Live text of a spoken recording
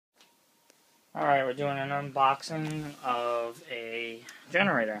Alright, we're doing an unboxing of a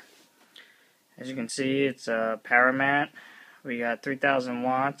generator. As you can see, it's a Powermat. We got 3,000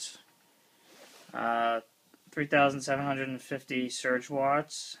 watts, 3,750 surge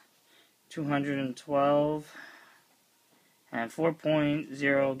watts, 212, and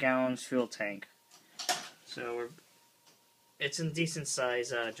 4.0 gallons fuel tank. So it's a decent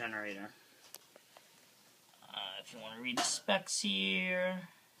size generator. If you want to read the specs here.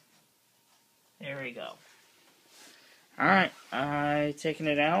 There we go. Alright, taking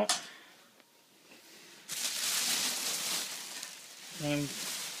it out. Came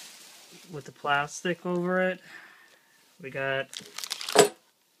with the plastic over it. We got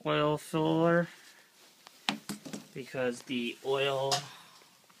oil filler because the oil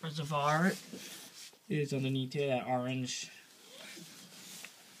reservoir is underneath here, that orange.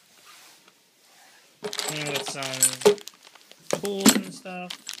 Came with some tools and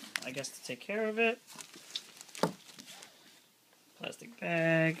stuff, I guess, to take care of it. Plastic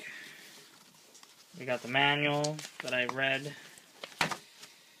bag. We got the manual that I read.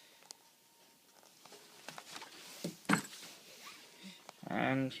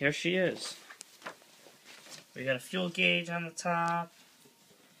 And here she is. We got a fuel gauge on the top.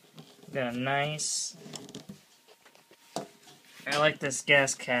 We got a nice... I like this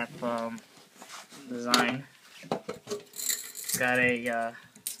gas cap design. It's got a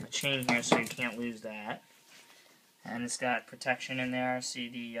chain here so you can't lose that. And it's got protection in there.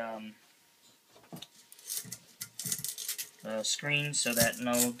 See the screen so that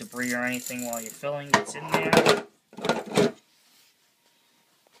no debris or anything while you're filling gets in there.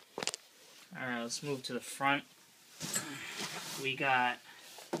 Alright, let's move to the front. We got,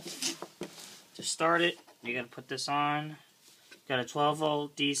 to start it, you gotta put this on. Got a 12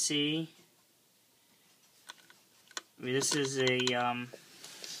 volt DC. This is a, if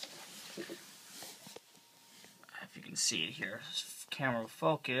you can see it here, camera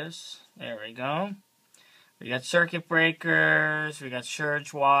focus, there we go. We got circuit breakers, we got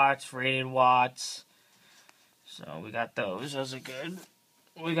surge watts, rated watts, so we got those are good.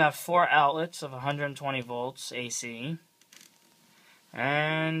 We got 4 outlets of 120 volts AC,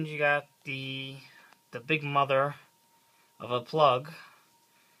 and you got the big mother of a plug,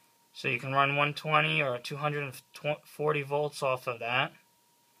 so you can run 120 or 240 volts off of that.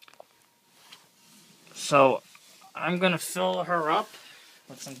 So I'm going to fill her up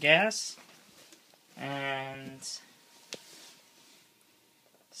with some gas and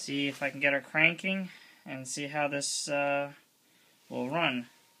see if I can get her cranking and see how this will run.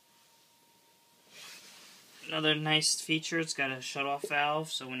 Another nice feature, it's got a shut-off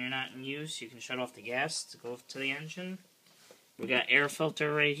valve, so when you're not in use, you can shut off the gas to go to the engine. We got air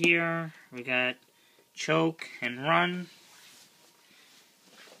filter right here. We got choke and run.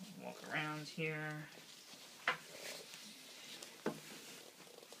 Walk around here.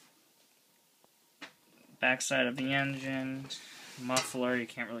 Backside of the engine. Muffler, you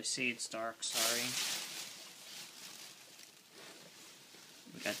can't really see, it's dark, sorry.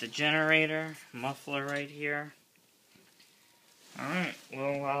 We got the generator, muffler right here. Alright,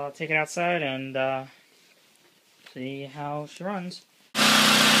 well, I'll take it outside and see how she runs.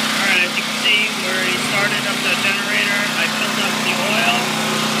 Alright, as you can see, we already started up the generator. I filled up the oil.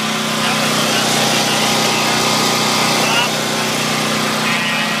 That was the top.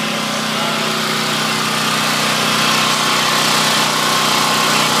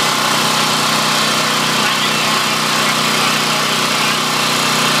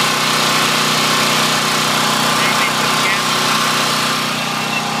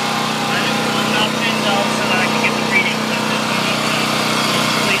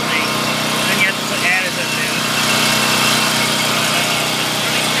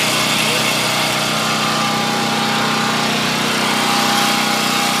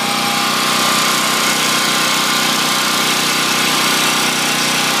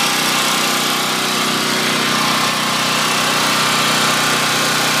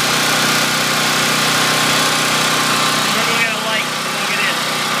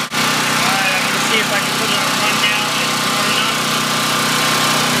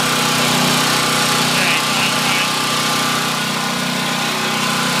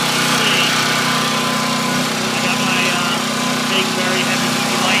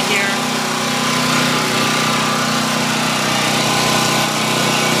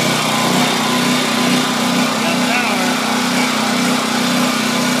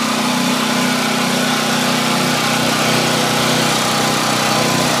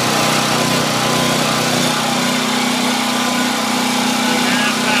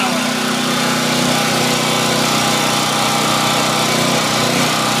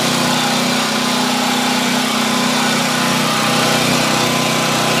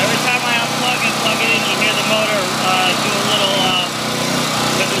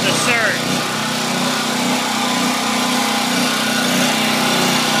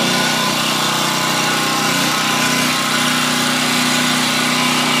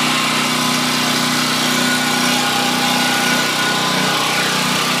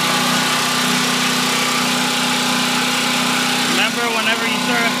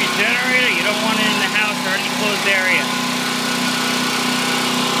 generator, you don't want it in the house or any closed area.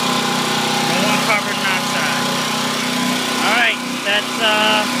 No want carbon monoxide. Alright, that's,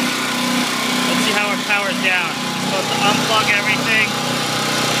 let's see how it powers down. You're supposed to unplug everything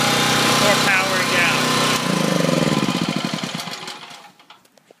before powering down.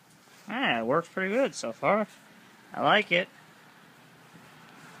 Alright, it works pretty good so far. I like it.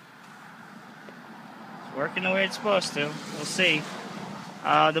 It's working the way it's supposed to. We'll see.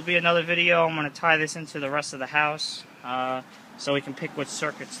 There'll be another video. I'm going to tie this into the rest of the house so we can pick which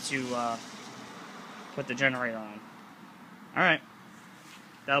circuits to put the generator on. Alright.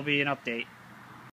 That'll be an update.